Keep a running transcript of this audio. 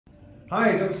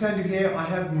Hi, Dr Sandhu here. I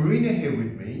have Marina here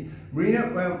with me.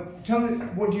 Marina, well, tell me,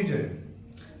 what do you do?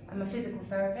 I'm a physical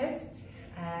therapist,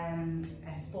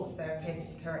 a sports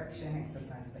therapist, correction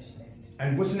exercise specialist.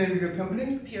 And what's the name of your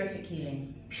company? Purific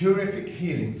Healing. Purific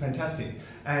Healing, fantastic.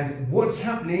 And what's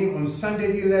happening on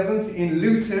Sunday the 11th in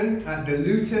Luton at the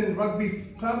Luton Rugby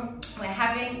Club? We're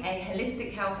having a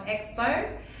holistic health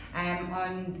expo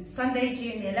on Sunday,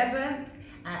 June the 11th.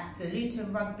 At the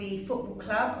Luton Rugby Football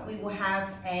Club. We will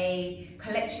have a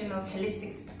collection of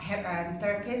holistic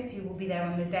therapists who will be there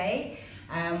on the day.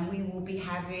 We will be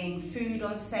having food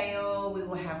on sale, we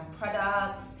will have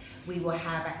products, we will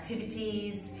have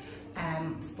activities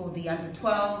for the under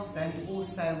 12s, and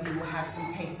also we will have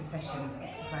some taster sessions,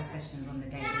 exercise sessions on the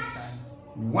day also.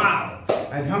 Wow!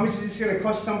 And how much is this going to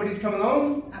cost somebody to come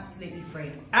along? Absolutely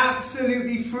free.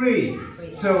 Absolutely free.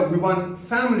 Free. So we want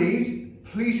families,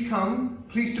 please come,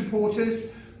 please support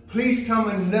us, please come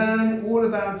and learn all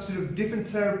about sort of different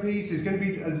therapies. There's going to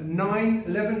be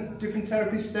 11 different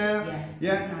therapists there.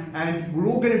 Yeah. And we're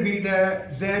all going to be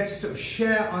there to sort of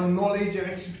share our knowledge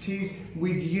and expertise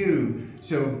with you.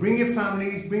 So bring your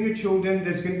families, bring your children.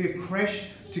 There's going to be a creche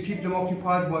to keep them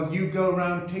occupied while you go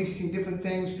around tasting different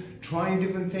things, trying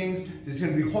different things. There's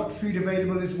going to be hot food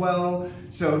available as well.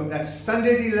 So that's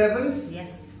Sunday the 11th.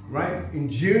 Yes. Right, in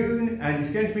June, and it's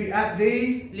going to be at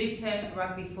the Luton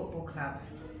Rugby Football Club.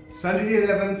 Sunday the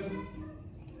 11th.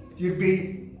 You'd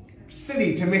be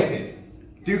silly to miss it.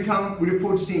 Do come, we look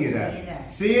forward to seeing you there. See you there.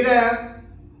 See you there.